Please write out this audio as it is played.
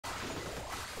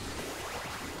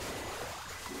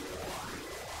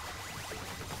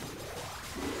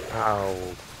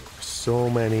Oh, so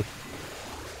many.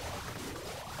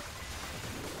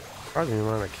 Surprising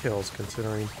amount of kills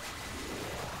considering.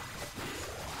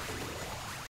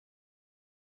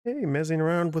 Hey, messing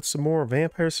around with some more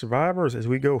Vampire Survivors as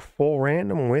we go full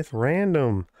random with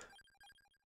random.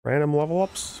 Random level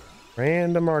ups,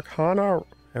 random arcana,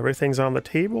 everything's on the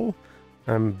table.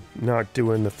 I'm not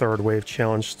doing the third wave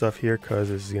challenge stuff here because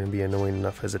this is going to be annoying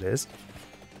enough as it is.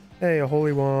 Hey, a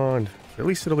holy wand. At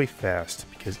least it'll be fast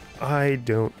because I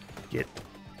don't get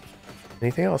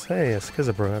anything else. Hey, a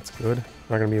Schizabra, that's good.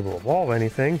 Not going to be able to evolve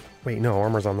anything. Wait, no,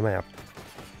 armor's on the map.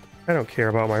 I don't care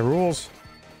about my rules.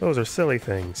 Those are silly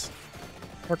things.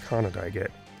 What arcana did I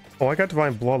get? Oh, I got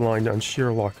Divine Bloodline on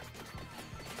sheer luck.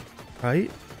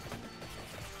 Right?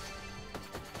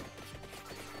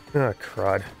 Ah,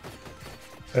 crud.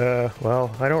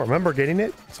 Well, I don't remember getting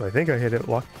it, so I think I hit it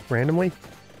luck randomly.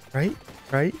 Right?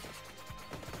 Right?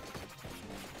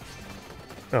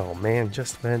 Oh man,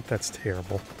 just vent, that's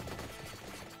terrible.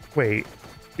 Wait,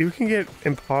 you can get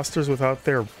imposters without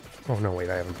their... Oh no, wait,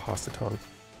 I have imposter tongue.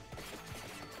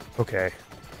 Okay.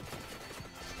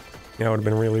 That would have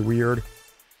been really weird.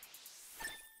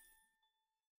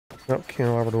 Nope,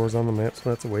 Candelabrador's on the map, so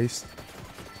that's a waste.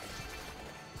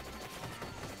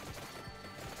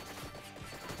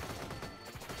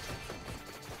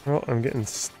 Well, I'm getting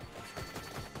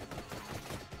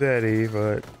steady,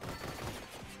 but...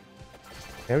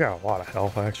 Yeah, I've got a lot of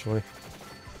health, actually.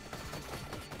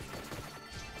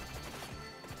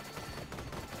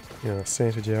 Yeah,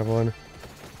 Santa Javelin.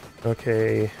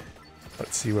 Okay,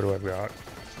 let's see, what do I've got?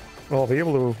 Well, I'll be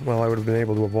able to... Well, I would have been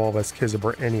able to evolve as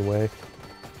Schizabra anyway.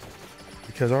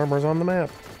 Because armor's on the map.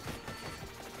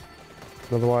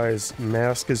 Otherwise,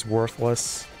 Mask is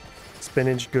worthless.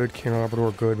 Spinach, good.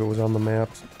 Candelabrador, good, but was on the map.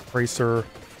 Bracer,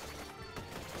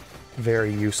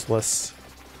 very useless.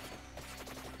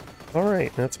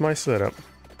 Alright, that's my setup.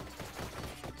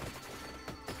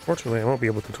 Fortunately, I won't be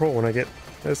able to control when I get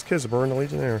as Schizabra and the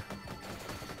Legionnaire.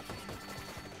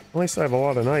 At least I have a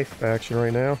lot of knife action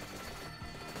right now.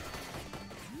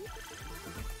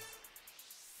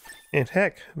 And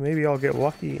heck, maybe I'll get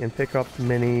lucky and pick up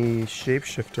mini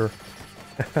Shapeshifter.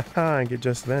 And get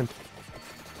Just Vent.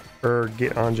 Or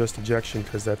get on Just Ejection,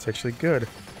 because that's actually good.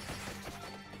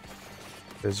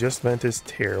 Because Just Vent is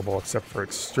terrible, except for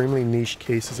extremely niche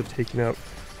cases of taking out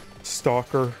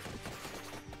Stalker.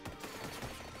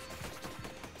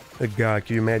 Oh god,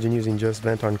 can you imagine using Just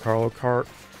Vent on Carlo Kart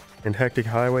and Hectic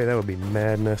Highway? That would be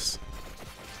madness.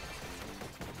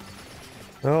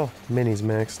 Well, Mini's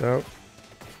maxed out.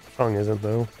 Tongue isn't,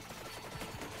 though.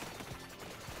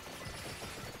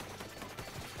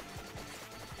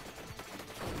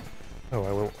 Oh,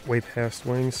 I went way past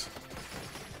wings.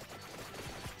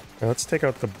 Now let's take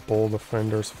out the Bull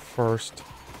Defenders first.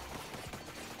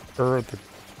 Oh, I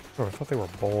thought they were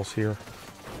balls here.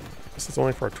 This is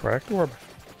only for a Tract Orb.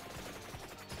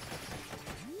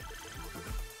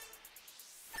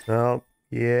 Oh,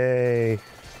 yay.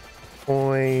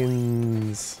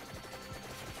 Coins.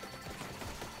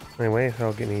 Anyway,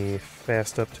 that'll get me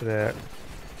fast up to that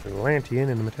Atlantean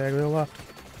and the Metaglio left.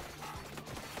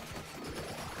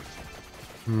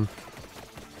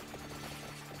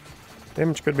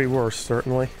 Damage could be worse,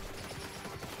 certainly.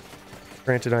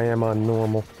 Granted, I am on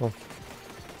normal. Oh.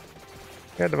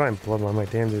 Got Divine Bloodline, my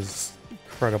damage is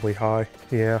incredibly high.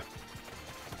 Yeah.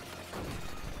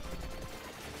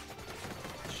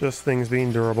 It's just things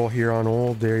being durable here on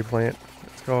old Dairy Plant.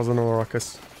 It's causing a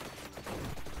ruckus.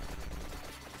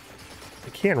 I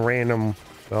can't random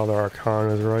the other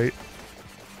arcanas, right?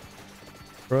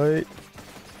 Right?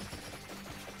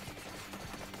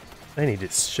 I need to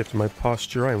shift my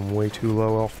posture. I'm way too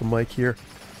low off the mic here.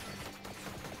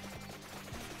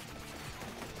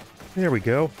 There we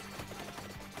go.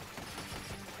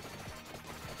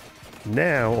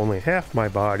 Now, only half my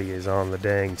body is on the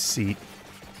dang seat.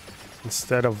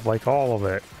 Instead of, like, all of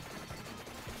it.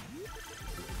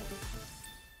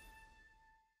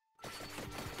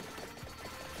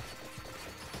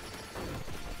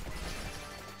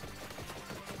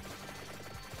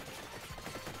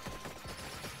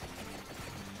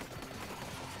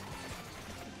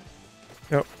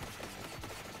 Yep.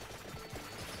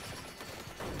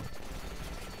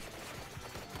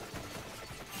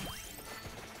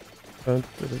 Dun,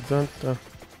 dun, dun, dun, dun.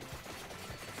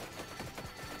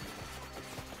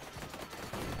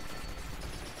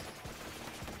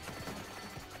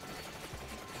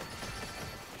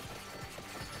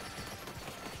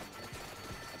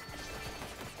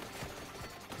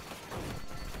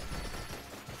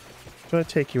 Should I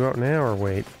take you out now or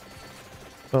wait?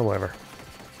 Oh, whatever.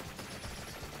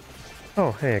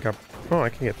 Oh, hey, I got... Oh, I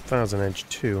can get 1000 Edge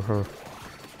too, huh?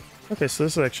 Okay, so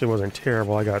this actually wasn't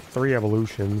terrible. I got 3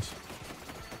 evolutions.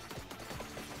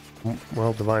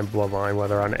 Well, Divine Bloodline,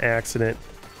 whether on accident,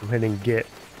 I'm hitting get,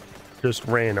 just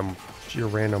random, sheer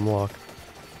random luck.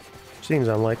 Seems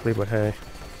unlikely, but hey.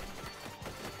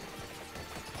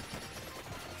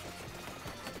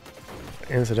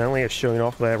 Incidentally, it's showing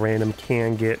off that random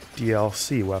can get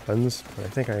DLC weapons. But I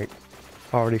think I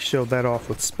already showed that off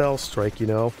with Spell Strike, you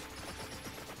know.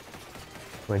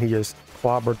 When he just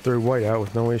clobbered through whiteout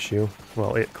with no issue.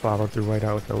 Well, it clobbered through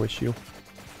whiteout with no issue.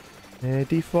 And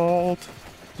default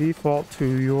to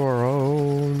your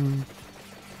own.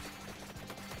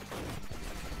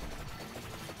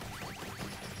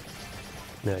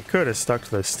 Now, I could have stuck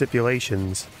to the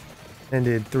stipulations and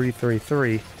did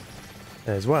 333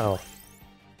 as well.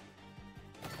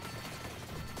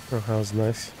 Oh, that was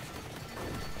nice.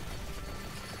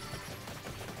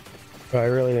 But I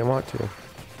really didn't want to.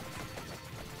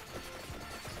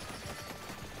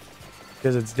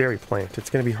 Because it's Dairy Plant. It's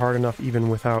going to be hard enough even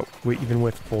with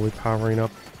fully powering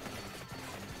up.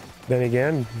 Then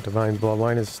again, Divine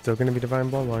Bloodline is still going to be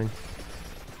Divine Bloodline.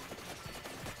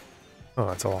 Oh,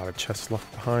 that's a lot of chests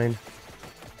left behind.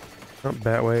 Oh,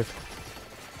 Batwave.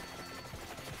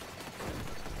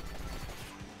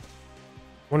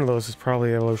 One of those is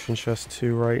probably Evolution Chest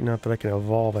too, right? Not that I can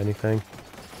evolve anything.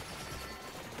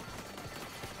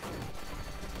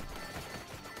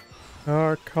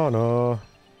 Arcana.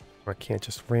 I can't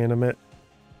just random it.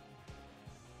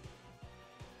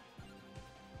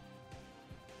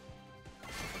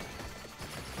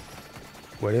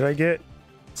 What did I get?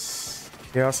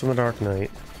 Chaos in the Dark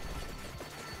Knight.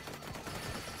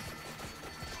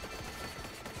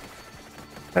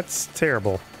 That's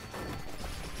terrible.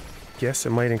 Guess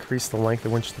it might increase the length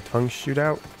at which the tongues shoot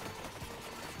out.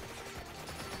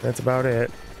 That's about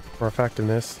it for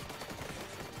effectiveness.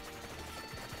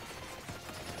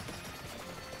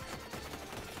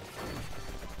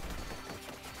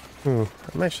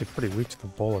 I'm actually pretty weak to the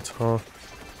bullets, huh?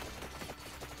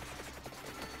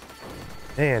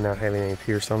 And not having any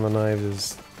pierce on the knives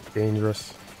is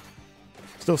dangerous.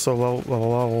 Still so low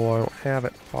level, I don't have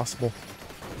it possible.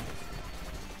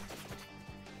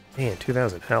 Man,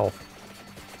 2,000 health.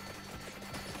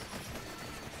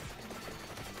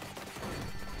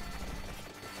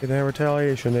 Get that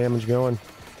retaliation damage going.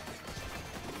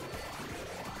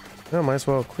 Well, might as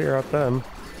well clear out them.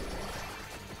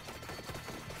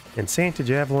 And Santa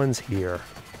Javelin's here.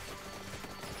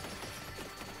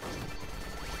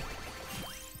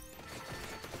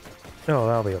 Oh,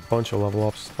 that'll be a bunch of level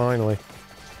ups, finally.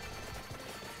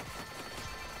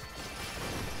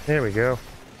 There we go.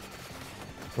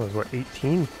 That was what,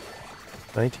 18?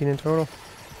 19 in total?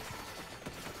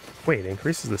 Wait, it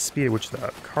increases the speed at which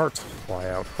the carts fly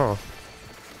out, huh?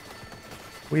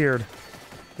 Weird.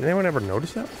 Did anyone ever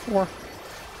notice that before?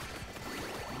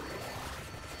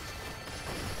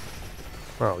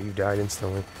 Oh, you died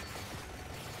instantly.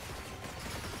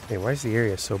 Hey, why is the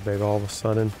area so big all of a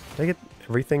sudden? Did I get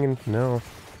everything in? No.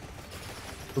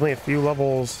 Only a few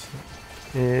levels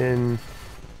in...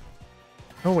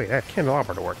 Oh wait, I have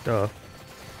candelabra to work, duh.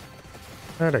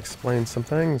 That explains some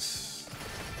things.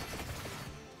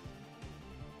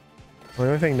 Well,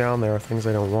 the only thing down there are things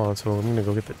I don't want, so I'm gonna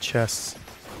go get the chests.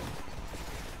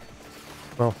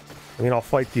 Well, I mean, I'll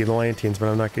fight the Atlanteans, but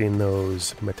I'm not getting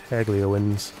those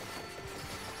Metaglioins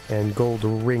and gold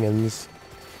ringins.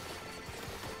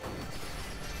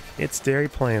 It's Dairy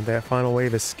Plant. That final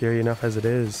wave is scary enough as it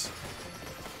is.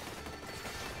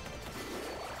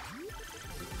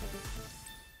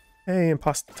 Hey,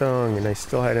 Imposter Tongue, and I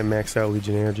still hadn't maxed out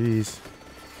Legionnaire, geez.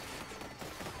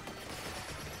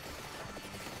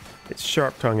 It's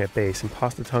Sharp Tongue at base,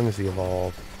 Imposter Tongue is the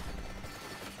evolve.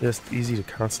 Just easy to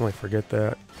constantly forget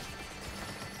that.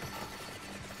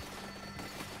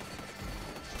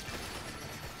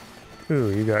 Ooh,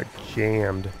 you got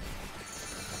jammed.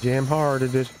 Jam hard,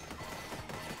 it did.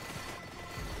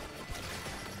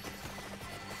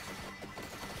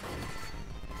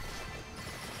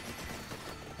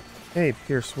 Hey,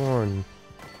 Pierce 1.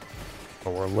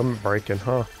 Oh, we're limit breaking,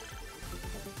 huh?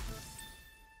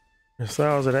 So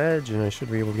I was at edge, and I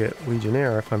should be able to get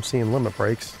Legionnaire if I'm seeing limit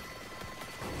breaks.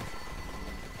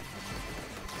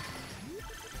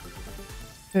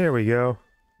 There we go.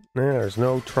 There's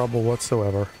no trouble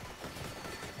whatsoever.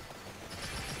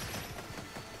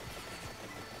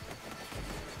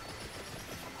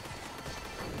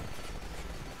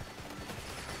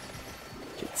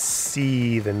 You can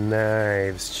see the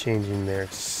knives changing their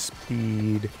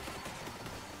speed.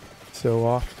 So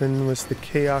often with the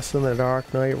Chaos in the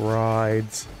Dark Knight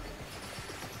rides.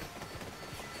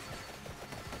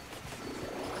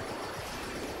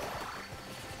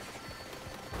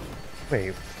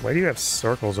 Wait, why do you have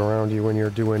circles around you when you're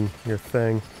doing your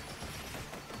thing?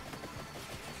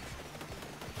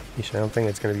 Yeesh, I don't think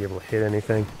it's going to be able to hit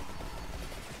anything.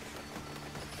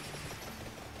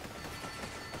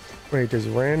 Wait, does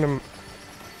random...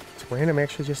 Is random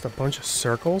actually just a bunch of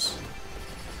circles?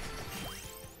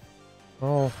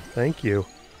 Oh, thank you.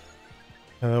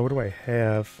 What do I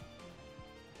have?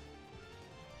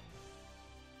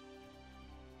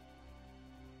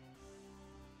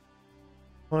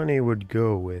 Honey would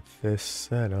go with this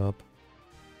setup.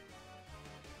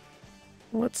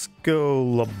 Let's go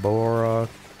Labora.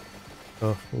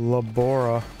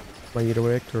 Labora. Way to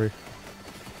victory.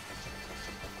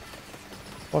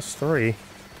 +3.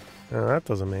 That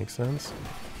doesn't make sense.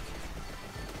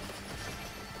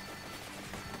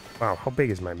 Wow, how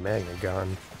big is my magnet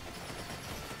gun?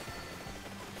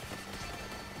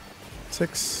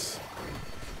 6.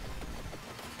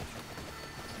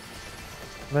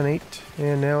 7, 8.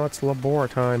 And now it's Labora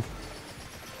time.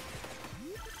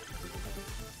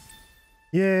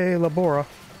 Yay, Labora.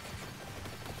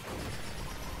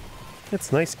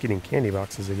 It's nice getting candy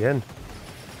boxes again.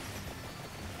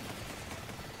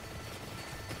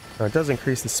 It does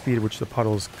increase the speed at which the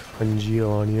puddles congeal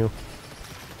on you.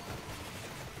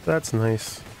 That's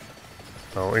nice.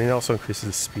 Oh, and it also increases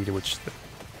the speed at which the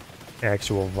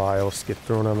actual vials get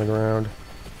thrown on the ground.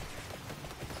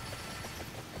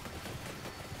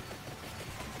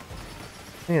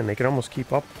 Man, they can almost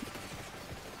keep up.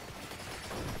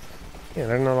 Yeah,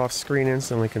 they're not off screen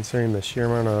instantly considering the sheer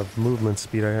amount of movement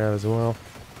speed I have as well.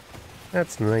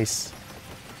 That's nice.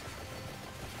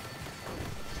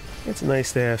 It's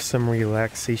nice to have some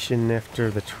relaxation after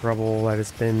the trouble that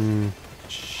has been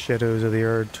Shadows of the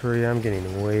Erdtree. I'm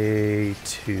getting way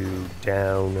too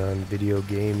down on video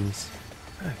games.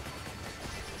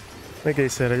 Like I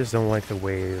said, I just don't like the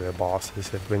way the bosses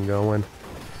have been going.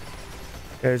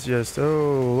 It's just,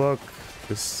 oh look,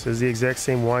 this is the exact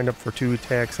same wind-up for 2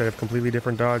 attacks that have completely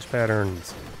different dodge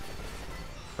patterns.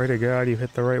 Pray to God you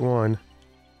hit the right one.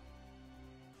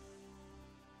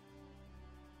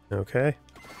 Okay.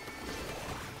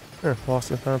 Lost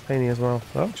and found Penny as well.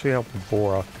 That actually helped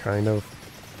Bora, kind of.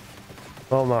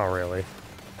 Well, not really.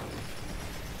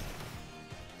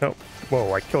 Oh,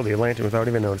 whoa, I killed the Atlantean without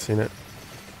even noticing it.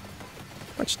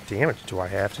 How much damage do I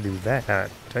have to do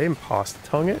that? Did I imposter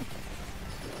tongue it?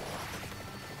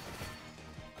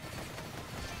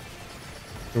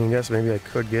 I guess maybe I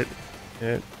could get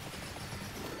it.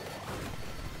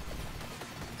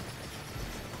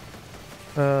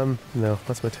 No,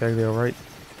 that's my tag there, right?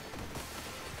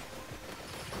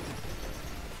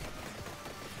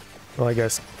 Well, I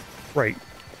guess, right.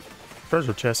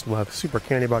 Treasure chest will have Super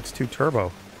Candy Box 2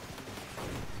 Turbo.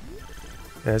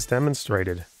 As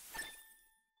demonstrated.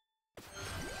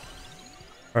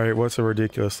 Alright, what's a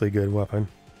ridiculously good weapon?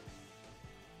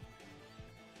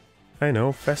 I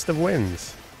know, Festive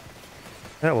Winds.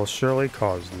 That will surely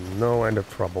cause no end of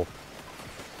trouble.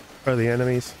 Are the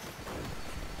enemies?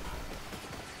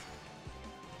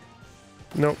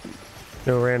 Nope.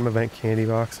 No random event candy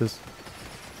boxes.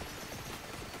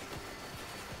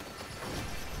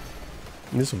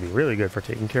 This will be really good for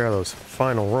taking care of those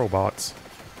final robots.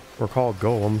 We're called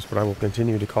golems, but I will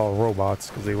continue to call robots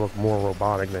because they look more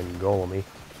robotic than golemy.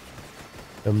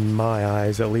 In my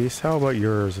eyes, at least. How about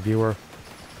yours, viewer?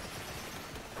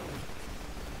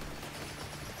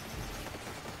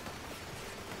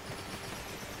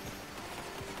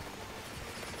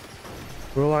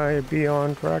 Will I be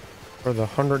on track for the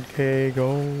 100k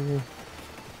goal?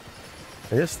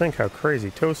 I just think how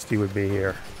crazy Toasty would be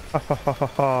here. Ha ha ha ha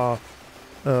ha.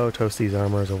 Oh, Toasty's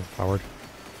armor is overpowered.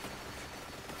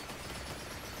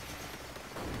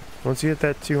 Once you hit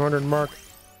that 200 mark...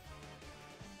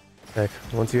 Heck,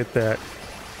 once you hit that...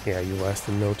 Yeah, you last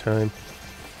in no time.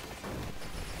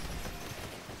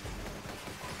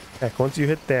 Heck, once you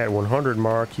hit that 100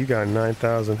 mark, you got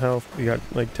 9,000 health. You got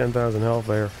like 10,000 health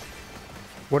there.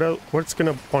 What else? What's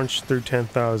gonna punch through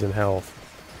 10,000 health?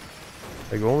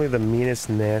 Like only the meanest,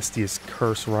 nastiest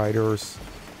curse riders,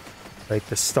 like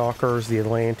the stalkers, the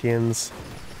Atlanteans,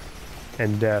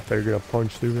 and death are gonna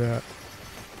punch through that.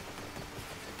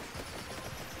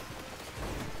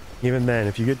 Even then,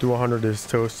 if you get to 100 as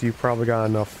Toast, you probably got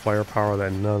enough firepower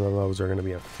that none of those are gonna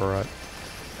be a threat.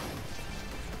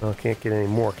 I can't get any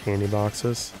more candy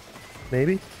boxes.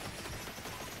 Maybe?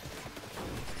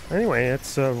 Anyway,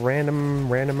 it's a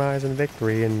randomizing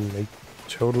victory, and they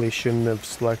totally shouldn't have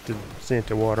selected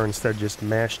Santa Water, instead just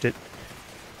mashed it.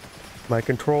 My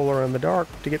controller in the dark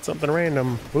to get something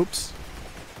random. Oops.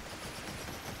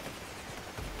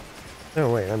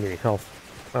 Oh wait, I'm getting health.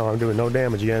 Oh, I'm doing no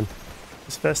damage again.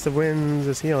 This Festive Winds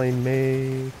is healing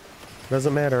me.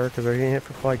 Doesn't matter, because I can hit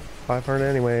for like 500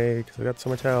 anyway, because I got so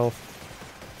much health.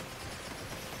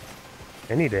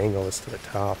 I need to angle this to the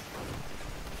top.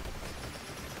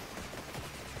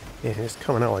 Yeah, it's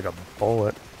coming out like a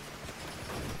bullet.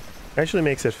 Actually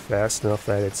makes it fast enough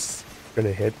that it's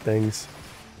gonna hit things.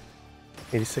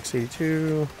 86,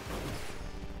 82.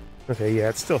 Okay, yeah,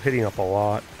 it's still hitting up a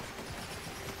lot.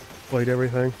 Played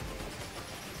everything.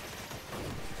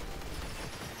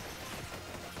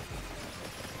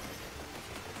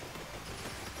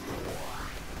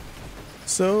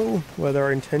 So,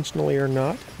 whether intentionally or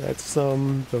not, that's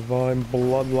some divine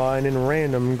bloodline and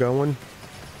random going.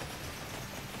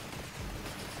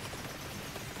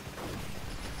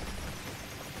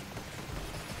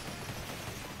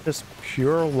 Just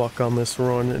pure luck on this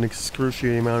run, an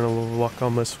excruciating amount of luck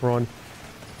on this run.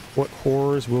 What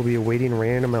horrors will be awaiting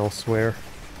random elsewhere?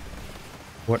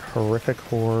 What horrific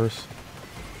horrors.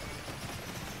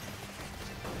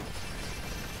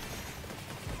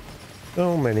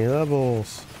 So many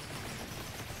levels.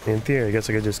 In theory, I guess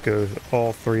I could just go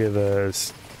all three of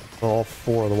those, all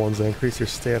four of the ones that increase your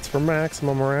stats for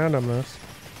maximum randomness.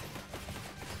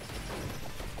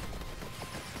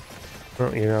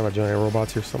 Oh, you're not a giant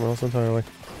robots, you're something else entirely.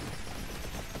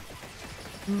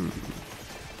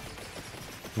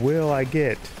 Will I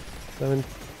get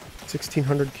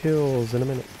 1,600 kills in a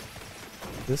minute?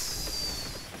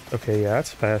 This... Okay, yeah,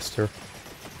 that's faster.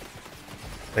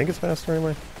 I think it's faster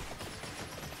anyway.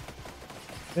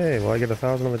 Hey, will I get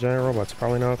 1,000 of the giant robots?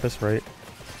 Probably not at this rate.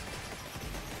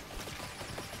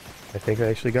 I think I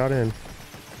actually got in.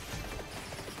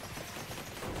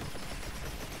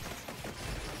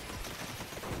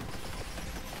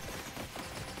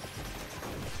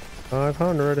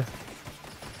 $500.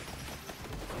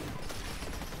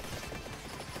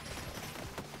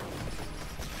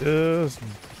 Just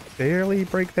barely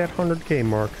break that 100k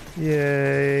mark.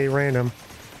 Yay, random.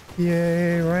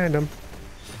 Yay, random.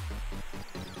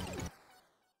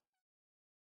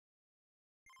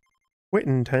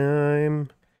 Quitting time.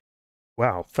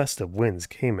 Wow, Festive Winds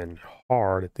came in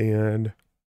hard at the end.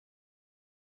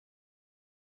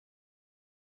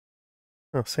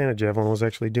 Oh, Santa Javelin was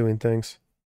actually doing things.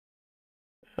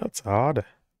 That's odd.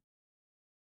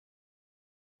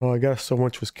 Oh, I guess so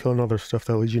much was killing other stuff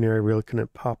that Legionary really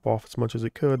couldn't pop off as much as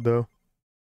it could, though.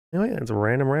 Oh yeah, it's a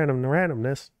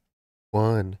randomness.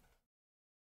 1.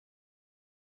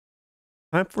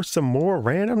 Time for some more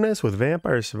randomness with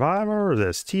Vampire Survivors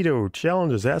as Tito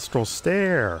challenges Astral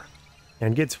Stair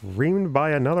and gets reamed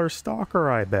by another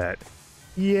Stalker, I bet.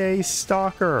 Yay,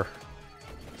 Stalker!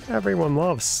 Everyone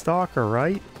loves Stalker,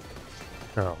 right?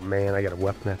 Oh man, I got a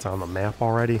weapon that's on the map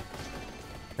already.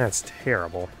 That's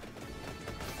terrible.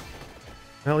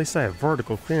 Well, at least I have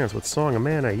vertical clearance with Song of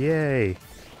Mana, yay!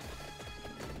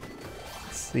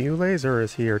 See, Laser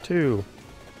is here too.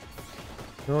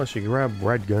 Well, I should grab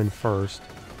Red Gun first.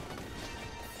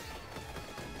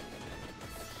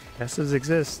 S's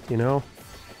exist, you know?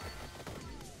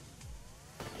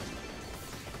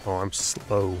 Oh, I'm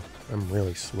slow. I'm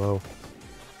really slow.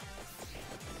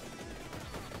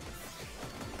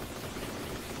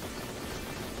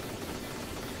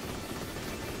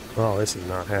 Oh, this is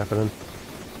not happening.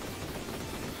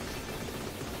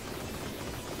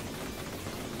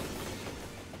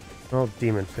 Oh,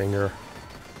 Demon Finger.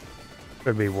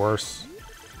 Could be worse.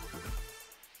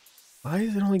 Why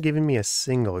is it only giving me a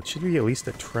single? It should be at least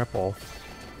a triple.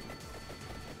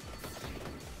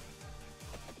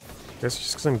 Guess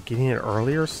just because I'm getting it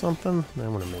early or something? That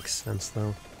wouldn't make sense,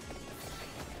 though.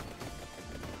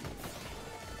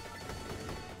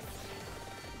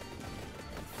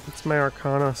 It's my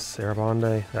Arcana,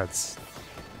 Servande. That's...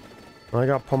 I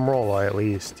got Pumrola at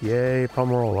least. Yay,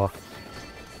 Pumrola.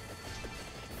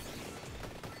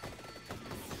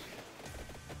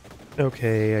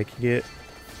 Okay, I can get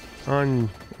on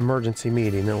emergency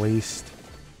meeting at least.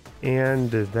 And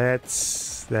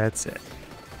that's it.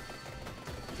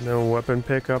 No weapon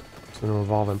pickup, so no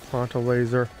evolving Pronto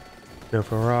Laser, no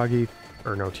Faragi,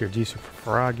 or no Tier Jisoo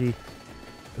for Faragi,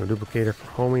 no duplicator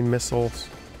for homing missiles,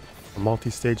 or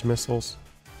multi-stage missiles,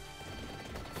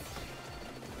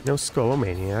 no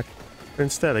Skullomaniac, but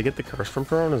instead I get the Curse from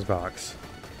Corona's box.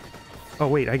 Oh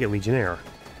wait, I get Legionnaire.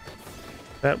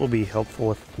 That will be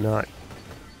helpful if not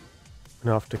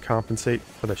enough to compensate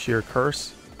for the sheer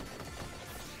curse.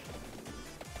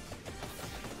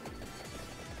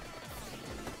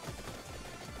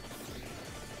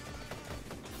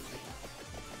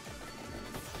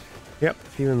 Yep,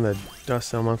 even the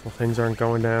Dust Elemental things aren't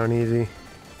going down easy.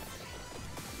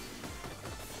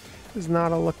 It's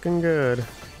not a looking good.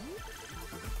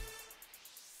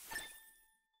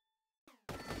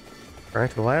 Right,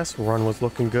 the last run was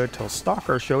looking good till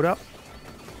Stalker showed up.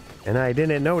 And I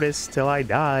didn't notice till I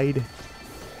died.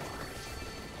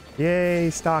 Yay,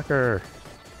 Stalker!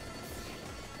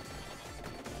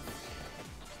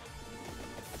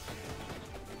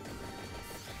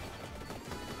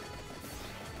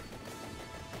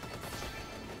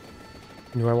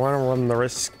 Do I want to run the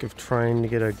risk of trying to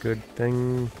get a good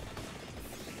thing?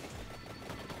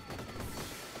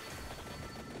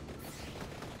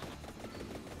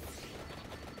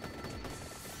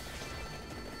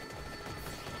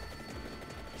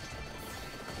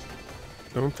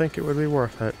 Don't think it would be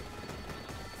worth it.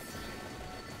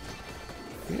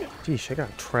 Geesh, I got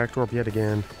a tractor up yet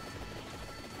again.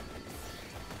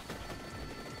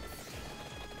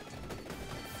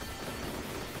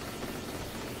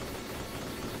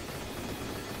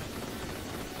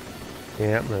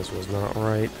 Yeah, this was not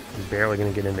right. I'm barely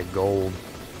gonna get into gold.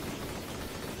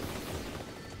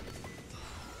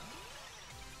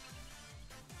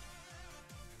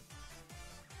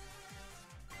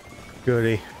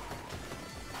 Goody.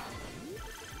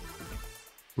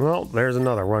 Well, there's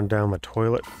another run down the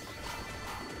toilet.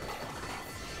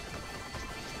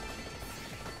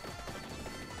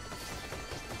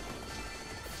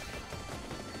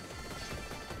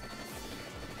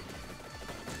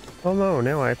 Oh no,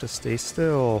 now I have to stay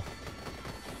still.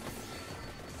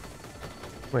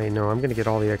 Wait, no, I'm gonna get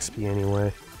all the XP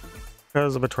anyway.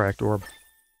 Because of a tract orb.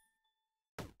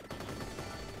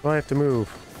 Well, I have to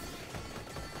move.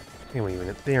 They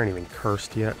aren't even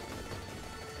cursed yet.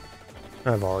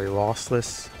 I've already lost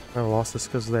this. I lost this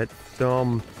because of that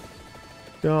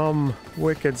dumb,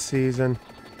 wicked season.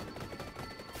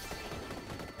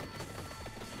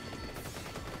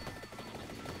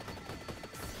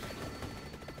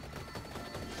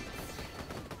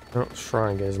 Oh,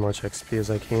 try and get as much XP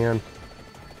as I can.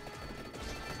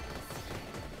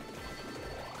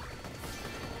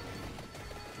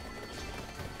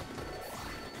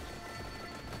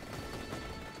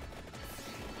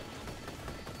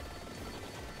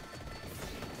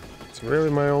 So really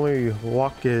my only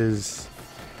luck is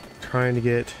trying to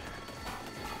get...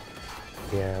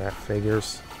 Yeah, that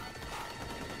figures.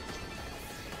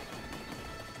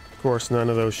 Of course, none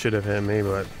of those should have hit me,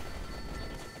 but...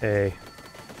 Hey.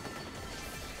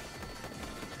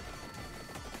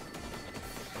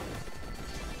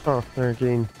 Oh, they're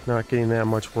not getting that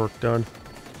much work done.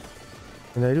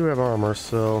 And I do have armor,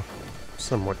 so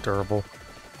somewhat durable.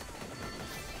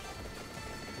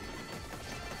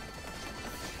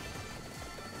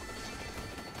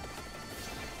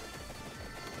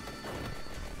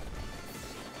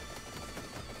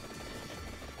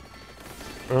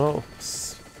 Oh,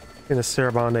 in a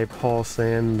Sarabande Pulse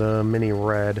and the Mini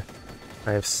Red,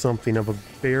 I have something of a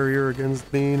barrier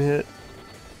against being hit.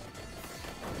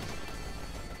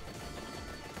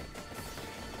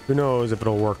 Who knows if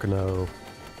it'll work or no?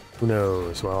 Who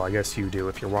knows? Well, I guess you do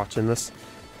if you're watching this.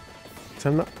 So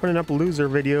I'm not putting up loser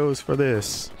videos for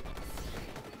this.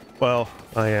 Well,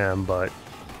 I am, but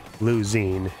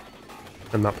losing.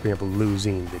 I'm not putting up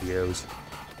losing videos.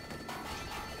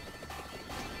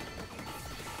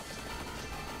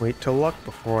 Wait till luck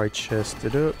before I chest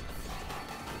it up.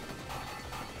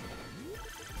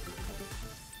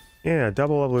 Yeah,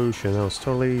 double evolution. That was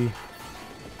totally...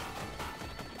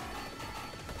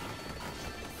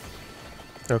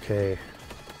 Okay.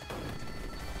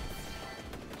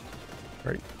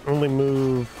 Right, only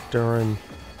move during...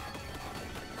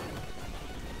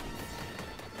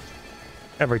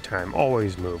 Every time,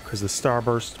 always move, because the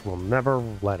starburst will never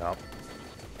let up.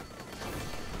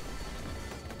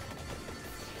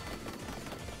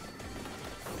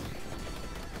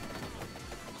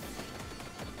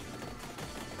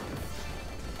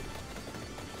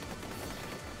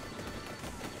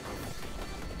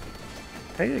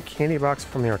 Can I get a candy box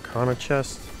from the Arcana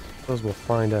chest? I suppose we'll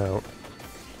find out.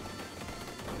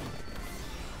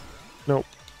 Nope.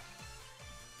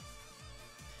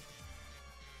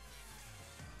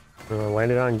 I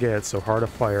landed on Get, so hard to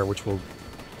fire, which will...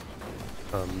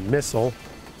 missile.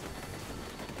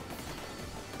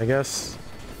 I guess...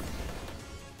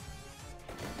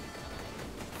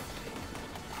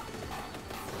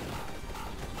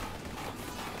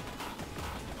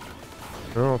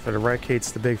 Oh, if it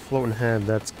eradicates the big floating head,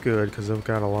 that's good, because I've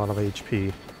got a lot of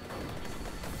HP.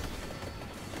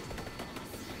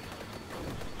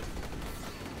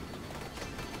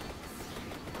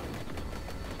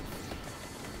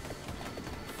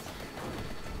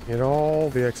 Get all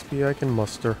the XP I can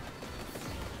muster.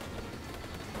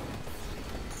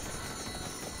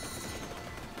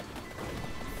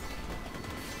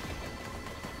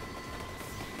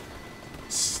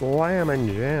 Slammin'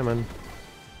 jammin'.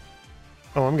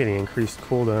 Oh, I'm getting increased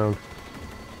cooldown.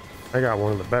 I got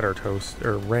one of the better toast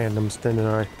or randoms, didn't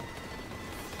I?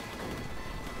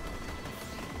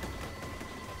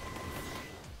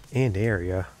 And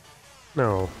area.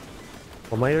 No.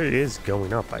 Well, my area is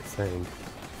going up, I think.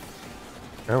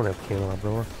 I don't have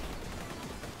candelabra.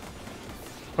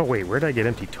 Oh, wait, where did I get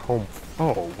empty tome?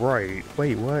 Oh, right.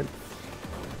 Wait, what?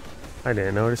 I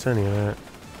didn't notice any of that.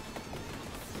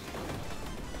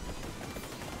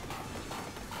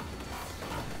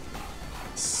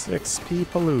 XP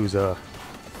Palooza.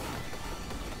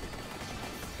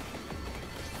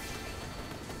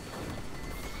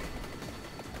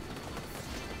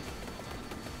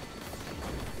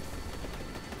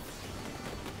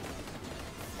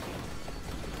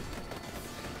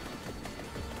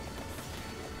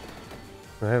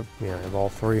 I have all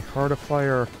three. Heart of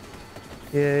Fire.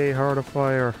 Yay, Heart of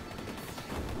Fire.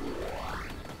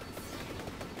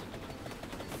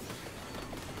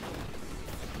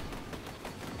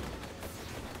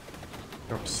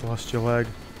 Oh, Celestial Egg.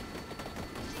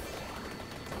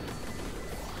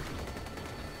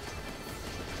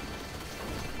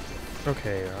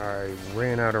 Okay, I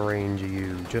ran out of range of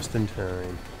you just in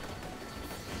time.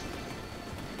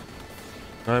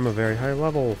 I'm a very high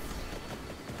level.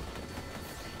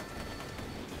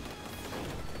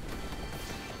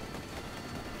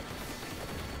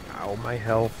 Ow, my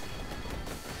health.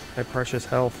 My precious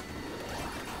health.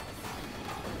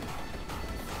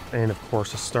 And of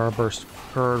course a starburst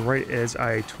occurred right as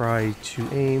I try to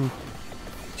aim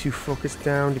to focus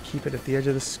down to keep it at the edge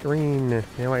of the screen.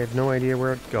 Now I have no idea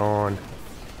where it's gone.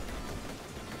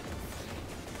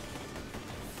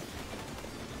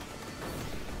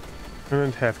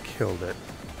 Couldn't have killed it.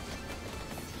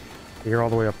 You're all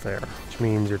the way up there, which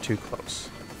means you're too close.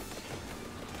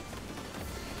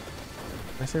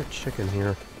 Why is there a chicken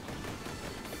here?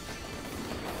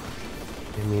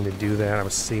 Didn't mean to do that. I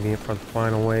was saving it for the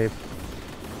final wave.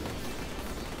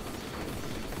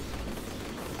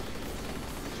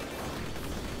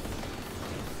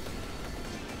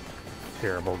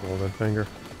 Terrible golden finger.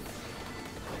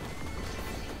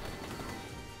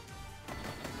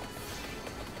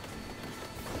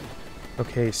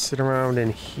 Okay, sit around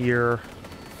in here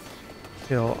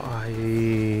till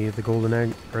the golden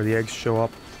egg or the eggs show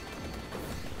up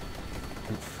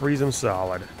and freeze them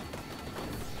solid.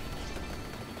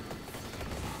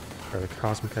 Or the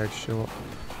cosmic eggs show up.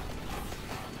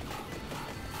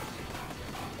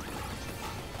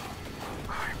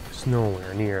 I was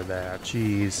nowhere near that.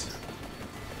 Jeez.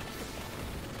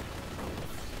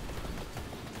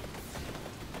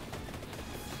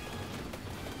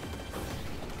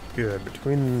 Good.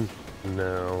 Between...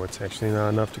 No, it's actually not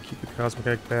enough to keep the cosmic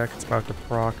egg back. It's about to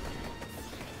proc.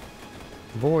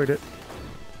 Avoid it.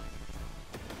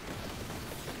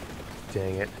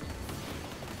 Dang it.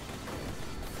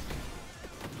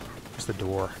 Where's the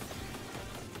door?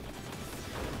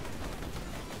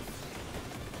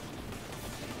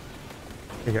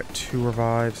 I got 2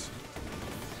 revives.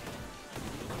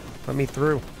 Let me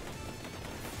through.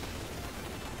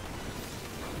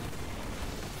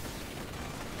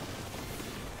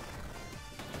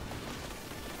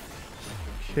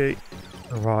 Okay,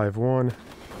 revive 1.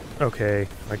 Okay,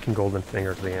 I can golden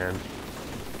finger to the end.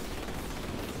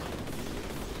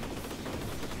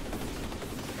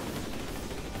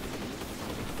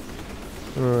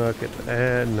 Look at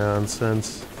that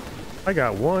nonsense. I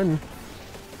got 1.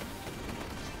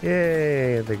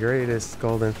 Yay, the greatest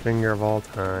golden finger of all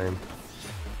time.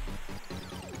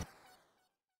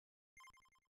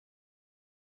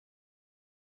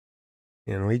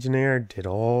 And Legionnaire did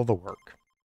all the work.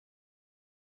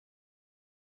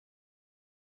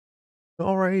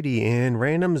 Alrighty, and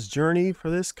Random's journey for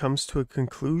this comes to a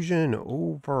conclusion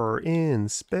over in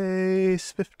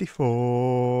Space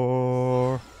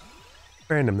 54.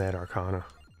 Random that arcana.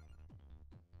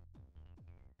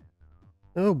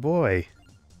 Oh boy.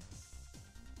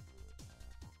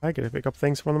 I get to pick up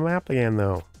things from the map again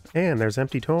though. And there's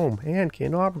Empty Tome and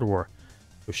Candelabra.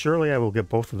 So surely I will get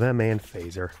both of them and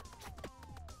Phaser.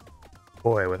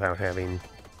 Boy, without having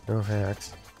no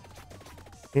hacks.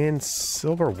 And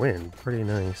Silver Wind, pretty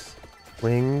nice.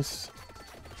 Wings,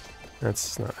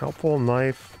 that's not helpful.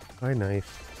 Knife, high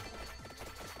knife.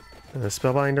 And the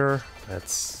Spellbinder,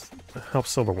 that's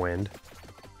helps Silver Wind.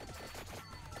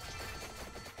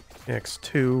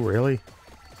 X2, really?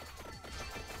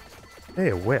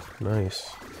 Hey, a whip,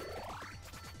 nice.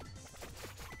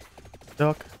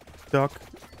 Duck, duck,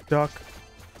 duck,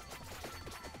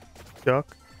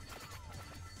 duck.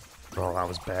 Oh, that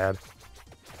was bad.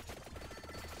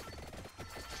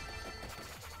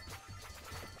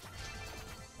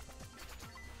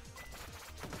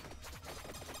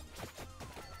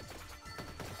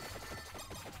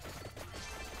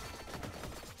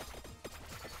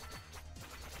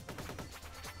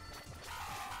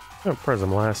 Oh,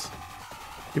 Prism Lass.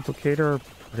 Duplicator,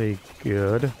 pretty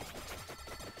good.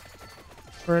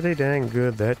 Pretty dang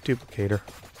good, that duplicator.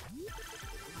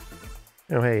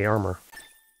 Oh, hey, armor.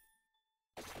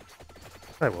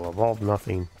 I will evolve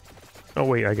nothing. Oh,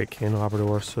 wait, I get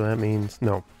Candelabrador, so that means...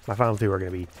 No, my final two are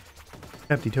going to be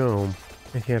Empty Tome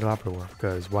and Candelabrador,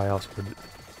 because why else would...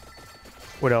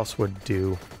 What else would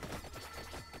do?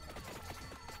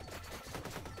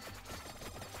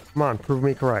 Come on, prove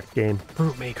me correct, game.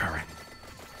 Prove me correct.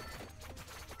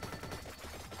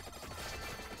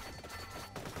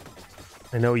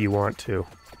 I know you want to. You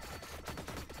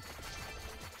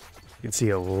can see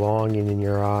a longing in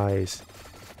your eyes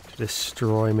to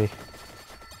destroy me.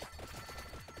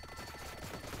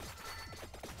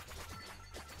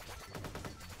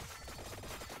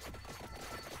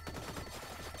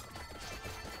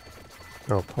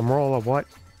 Oh, Pomerola, what?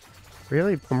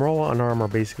 Really? Pomerola and armor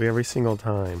basically every single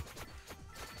time.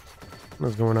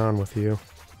 What's going on with you?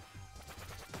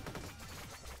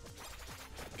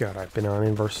 God, I've been on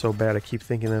inverse so bad I keep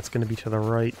thinking that's going to be to the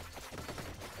right.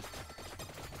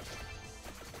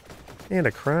 And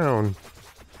a crown.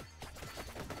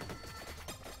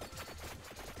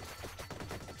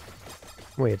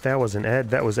 Wait, that wasn't Ed,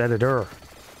 that was editor.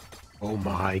 Oh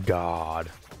my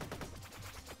god.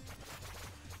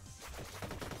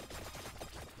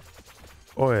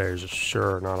 Boy, there's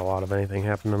sure not a lot of anything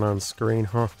happening on screen,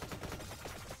 huh?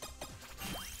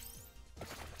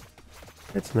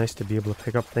 It's nice to be able to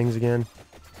pick up things again.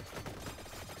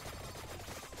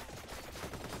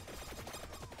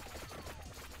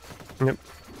 Yep.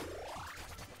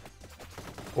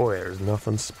 Boy, there's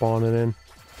nothing spawning in.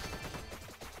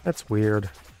 That's weird.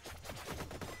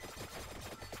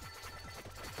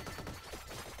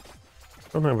 I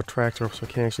don't have a tractor, so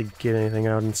I can't actually get anything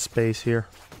out in space here.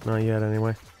 Not yet,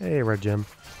 anyway. Hey, red gem.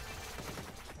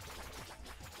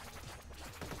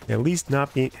 At least not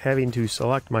having to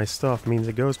select my stuff means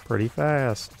it goes pretty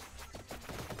fast.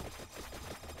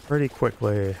 Pretty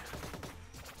quickly.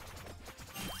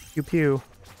 Pew pew.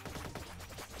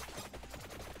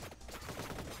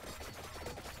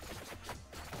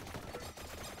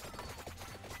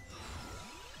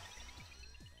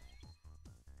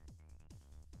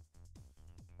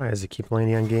 Why does it keep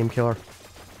landing on Game Killer?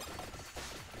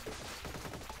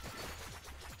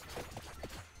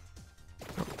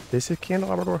 This is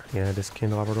Candelabrador? Yeah, this is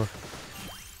Candelabrador.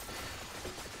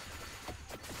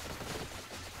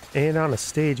 And on a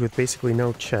stage with basically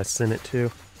no chests in it, too.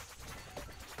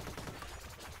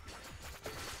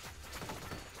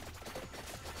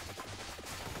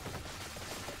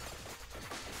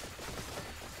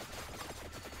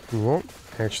 Won't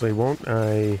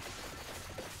I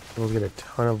will get a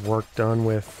ton of work done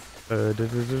with the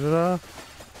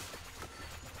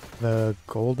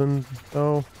golden,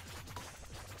 though.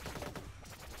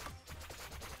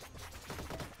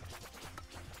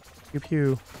 Pew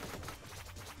pew.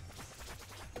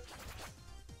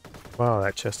 Wow,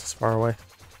 that chest is far away.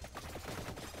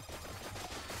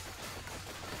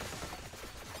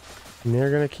 And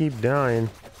they're gonna keep dying.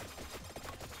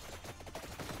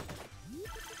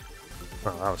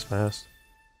 Oh, that was fast.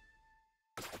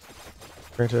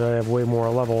 Granted, I have way more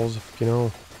levels, you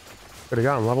know. Could have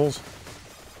gotten levels.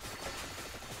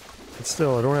 But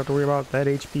still, I don't have to worry about that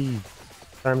HP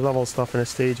times level stuff in a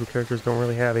stage where characters don't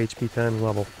really have HP times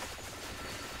level.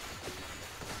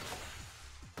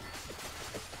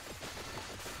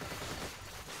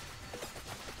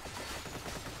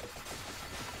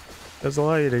 Does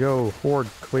allow you to go horde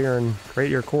clear and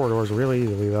create your corridors really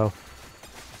easily, though.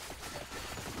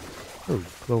 Ooh,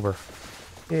 clover.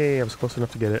 Yay, I was close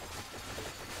enough to get it.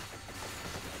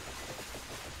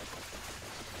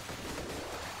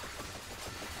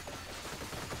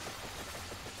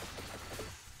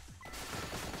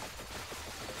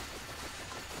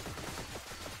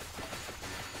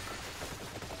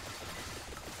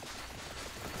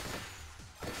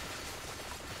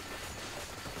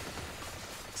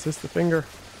 Is this the finger?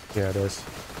 Yeah, it is.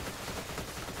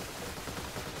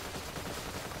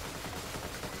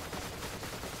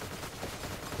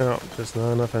 No, just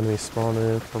not enough enemies spawning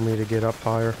in for me to get up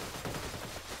higher.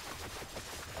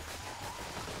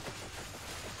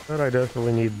 But I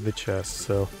definitely need the chest,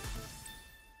 so...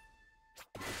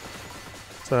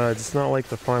 Besides, it's not like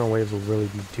the final waves will really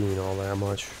be doing all that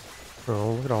much.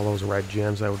 Oh, look at all those red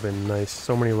gems, that would have been nice.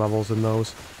 So many levels in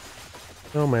those.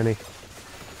 So many.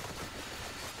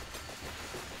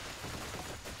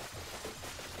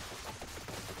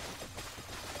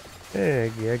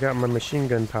 Hey, I got my machine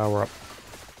gun power up.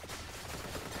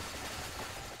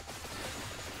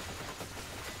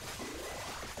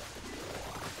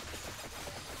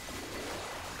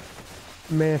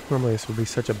 Man, normally this would be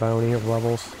such a bounty of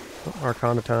levels.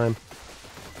 Arcana time.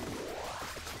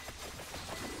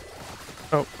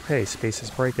 Oh, hey, space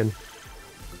is breaking.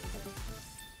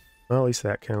 Well, at least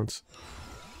that counts.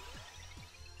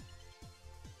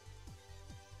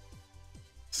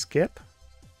 Skip?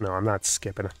 No, I'm not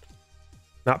skipping it.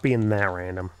 Not being that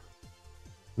random.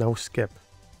 No skip.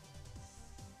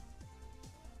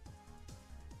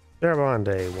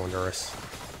 Servande, wondrous.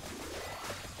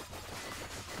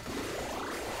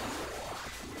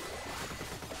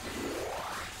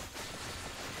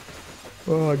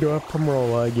 Oh, I do have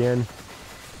Pumrola again.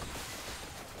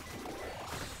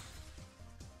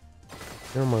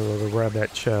 I'm gonna go grab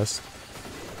that chest.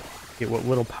 Get what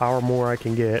little power more I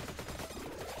can get.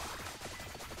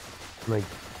 And I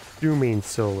do mean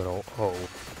so little. Oh.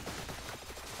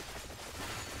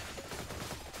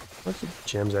 What do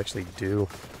gems actually do?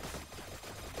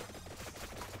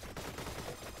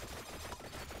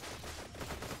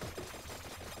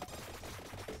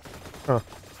 Huh.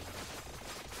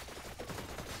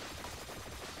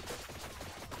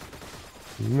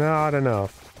 Not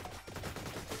enough.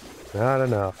 Not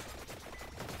enough.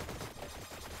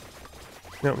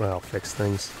 Nope, that'll fix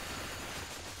things.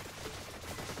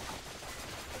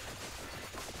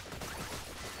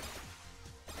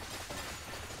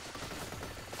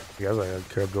 I guess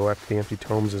I could go after the empty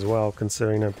tomes as well,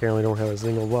 considering I apparently don't have a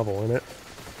single level in it.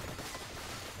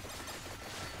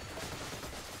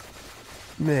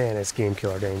 Man, it's game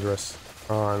killer dangerous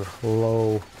on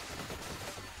low,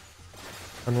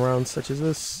 on rounds such as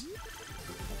this.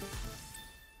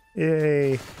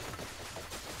 Yay!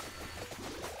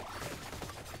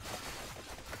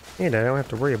 And I don't have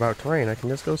to worry about terrain, I can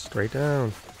just go straight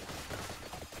down.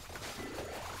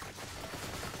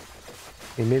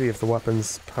 I mean, maybe if the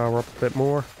weapons power up a bit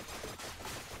more.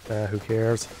 Who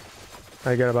cares?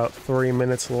 I got about 3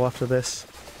 minutes left of this.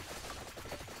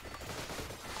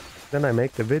 Then I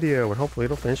make the video and hopefully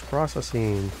it'll finish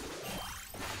processing.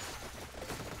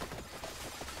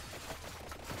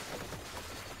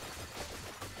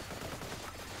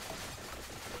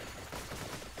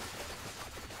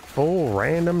 Full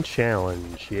random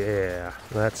challenge, yeah,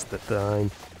 that's the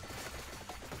time.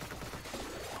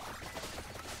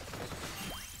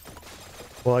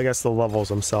 Well, I guess the levels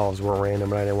themselves were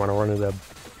random, and I didn't want to run into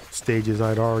stages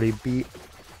I'd already beat.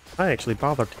 I actually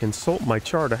bothered to consult my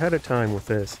chart ahead of time with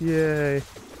this, yay.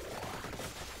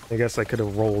 I guess I could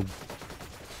have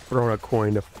thrown a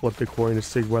coin to flip the coin to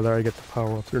see whether I get the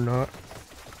power-ups or not.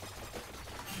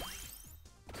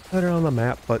 Better on the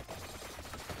map, but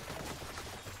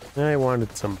I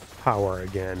wanted some power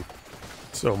again.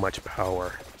 So much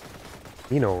power.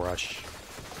 Mino Rush.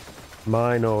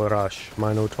 Mino Rush.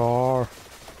 Minotaur.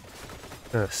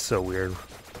 So weird.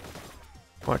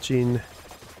 Watching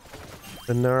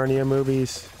the Narnia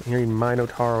movies, hearing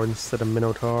Minotaur instead of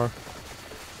Minotaur.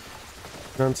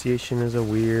 Pronunciation is a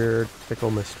weird,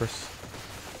 fickle mistress.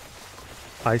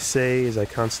 I say as I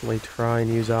constantly try and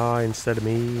use I instead of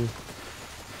me.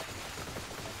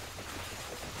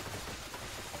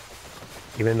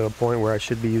 Even to the point where I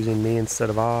should be using me instead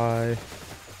of I.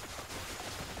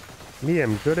 Me,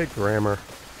 I'm good at grammar.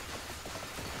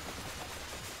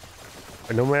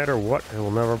 But no matter what, I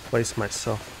will never place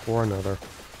myself before another.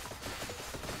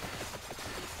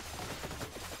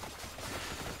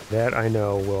 That I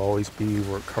know will always be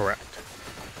correct.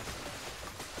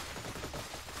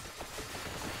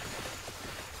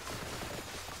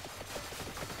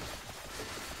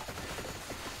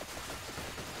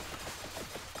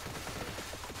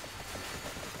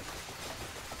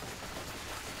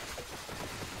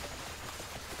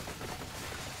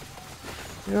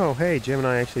 Oh, hey,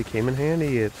 Gemini actually came in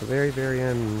handy at the very, very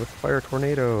end with Fire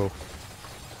Tornado.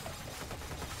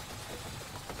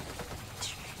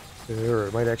 Or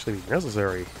it might actually be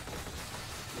necessary.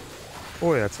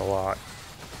 Boy, that's a lot.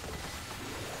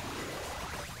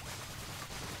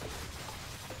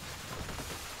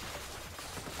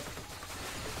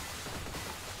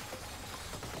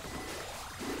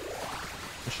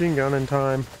 Machine gun in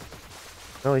time.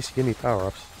 At least you give me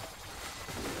power-ups.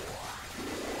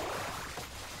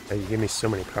 You give me so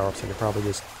many power-ups, I could probably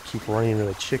just keep running into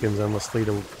the chickens endlessly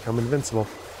to become invincible.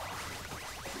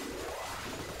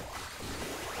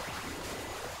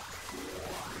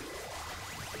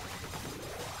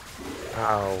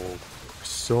 Ow.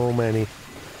 So many.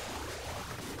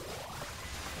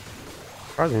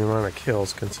 Surprising amount of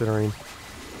kills, considering.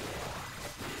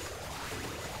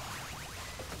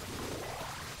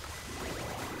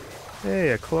 Hey,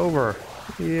 a clover.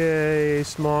 Yay,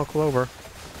 small clover.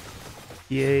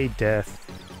 Yay, death.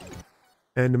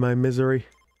 End my misery.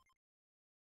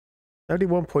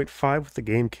 71.5 with the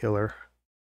game killer.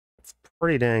 That's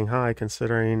pretty dang high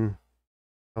considering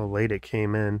how late it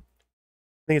came in.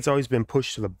 I think it's always been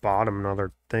pushed to the bottom in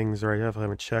other things, right? I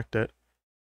haven't checked it.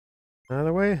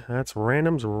 Either way, that's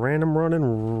random's random run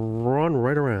and run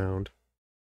right around.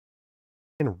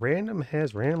 And random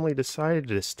has randomly decided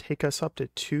to just take us up to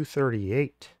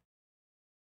 238.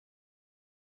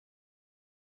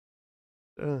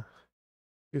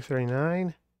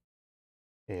 239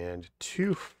 and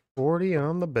 240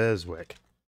 on the BESWEC.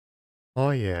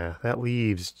 Oh yeah, that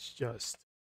leaves just...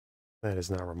 That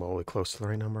is not remotely close to the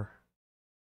right number.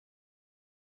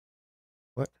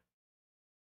 What?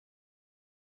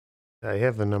 I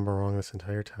have the number wrong this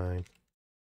entire time.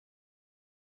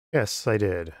 Yes, I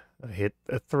did. I hit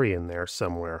a 3 in there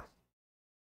somewhere.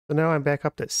 So now I'm back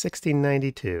up to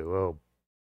 1692. Oh,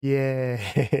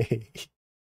 yay!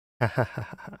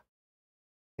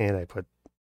 And I put...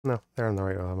 No, they're on the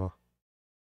right level.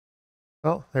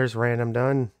 Well, there's random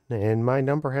done, and my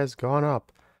number has gone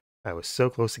up. I was so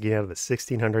close to getting out of the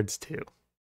 1600s too.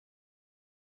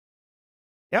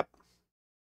 Yep.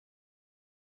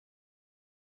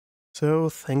 So,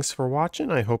 thanks for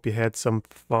watching. I hope you had some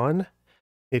fun.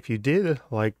 If you did,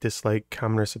 like, dislike,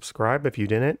 comment, or subscribe. If you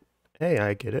didn't, hey,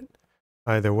 I get it.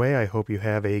 Either way, I hope you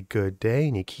have a good day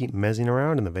and you keep mezzing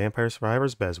around in the Vampire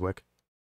Survivors BESWEC.